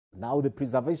Now the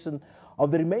preservation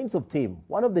of the remains of Tim,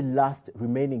 one of the last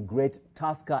remaining great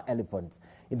tusker elephants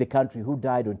in the country who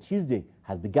died on Tuesday,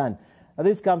 has begun. Now,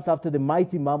 this comes after the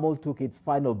mighty mammal took its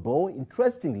final bow,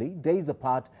 interestingly, days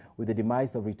apart with the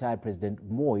demise of retired President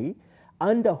Moi,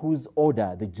 under whose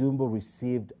order the Jumbo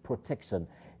received protection.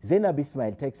 Zainab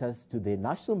Ismail takes us to the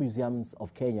National Museums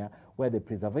of Kenya, where the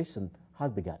preservation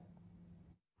has begun.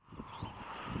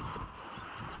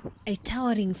 A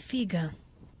towering figure,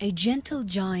 a gentle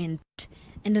giant,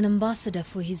 and an ambassador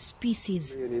for his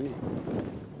species.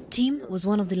 Tim was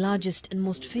one of the largest and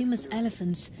most famous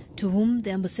elephants to whom the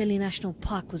Amboseli National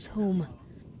Park was home.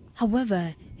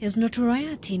 However, his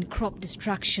notoriety in crop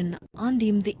destruction earned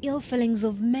him the ill feelings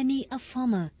of many a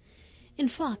farmer. In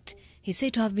fact, he's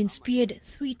said to have been speared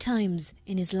 3 times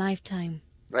in his lifetime.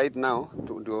 Right now,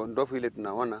 ndovu ile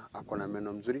tunaona akona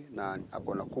meno mzuri na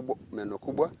akona meno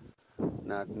kubwa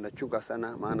na tunachunga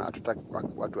sana maana hatutaki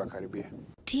watu wakaribie.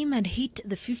 Tim had hit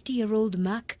the 50-year-old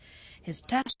mark. His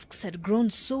tusks had grown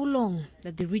so long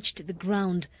that they reached the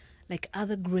ground like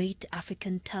other great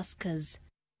African tuskers.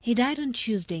 He died on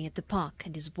Tuesday at the park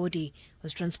and his body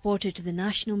was transported to the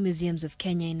National Museums of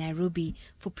Kenya in Nairobi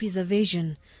for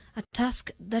preservation. A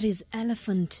tusk that is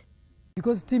elephant.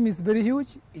 Because Tim is very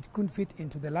huge, it couldn't fit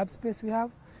into the lab space we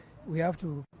have. We have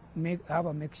to have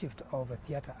a makeshift of a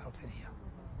theater outside here.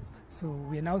 So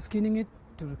we are now skinning it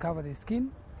to recover the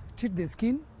skin, treat the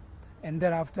skin, and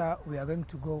thereafter we are going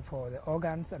to go for the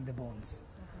organs and the bones.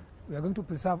 We are going to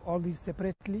preserve all these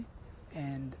separately,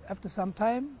 and after some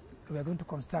time we are going to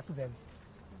construct them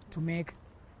to make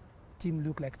Tim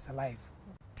look like it's alive.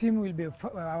 Tim will be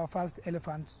our first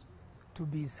elephant to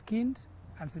be skinned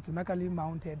and systematically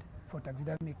mounted for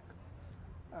taxidermic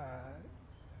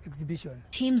exhibition.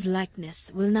 Tim's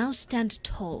likeness will now stand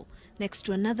tall next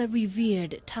to another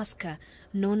revered tusker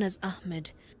known as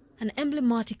Ahmed, an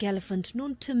emblematic elephant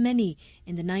known to many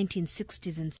in the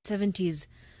 1960s and 70s,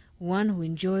 one who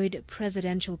enjoyed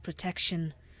presidential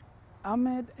protection.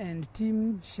 Ahmed and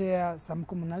Tim share some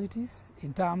commonalities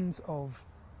in terms of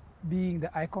being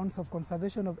the icons of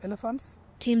conservation of elephants.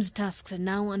 Tim's tusks are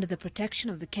now under the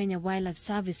protection of the Kenya Wildlife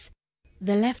Service,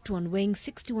 the left one weighing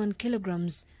 61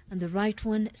 kilograms and the right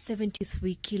one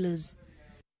 73 kilos.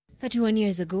 31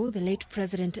 years ago, the late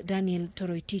President Daniel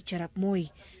Toroitich Arap Moi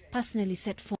personally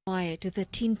set fire to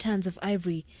 13 tons of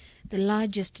ivory, the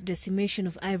largest decimation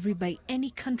of ivory by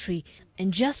any country,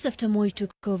 and just after Moi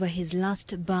took over his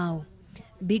last bow,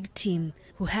 Big Tim,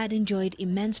 who had enjoyed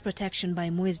immense protection by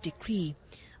Moi's decree,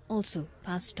 also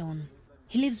passed on.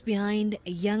 He leaves behind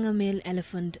a younger male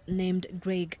elephant named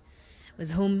Greg,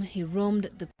 with whom he roamed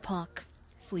the park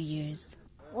for years.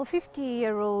 Well,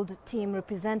 50-year-old Tim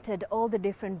represented all the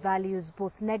different values,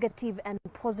 both negative and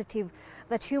positive,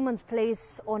 that humans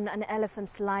place on an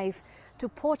elephant's life. To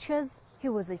poachers, he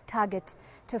was a target.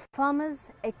 To farmers,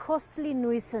 a costly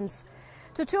nuisance.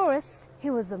 To tourists, he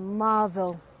was a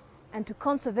marvel. And to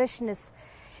conservationists,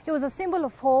 he was a symbol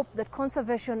of hope that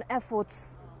conservation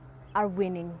efforts are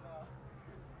winning.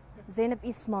 Zainab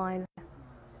Ismail,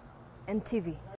 NTV.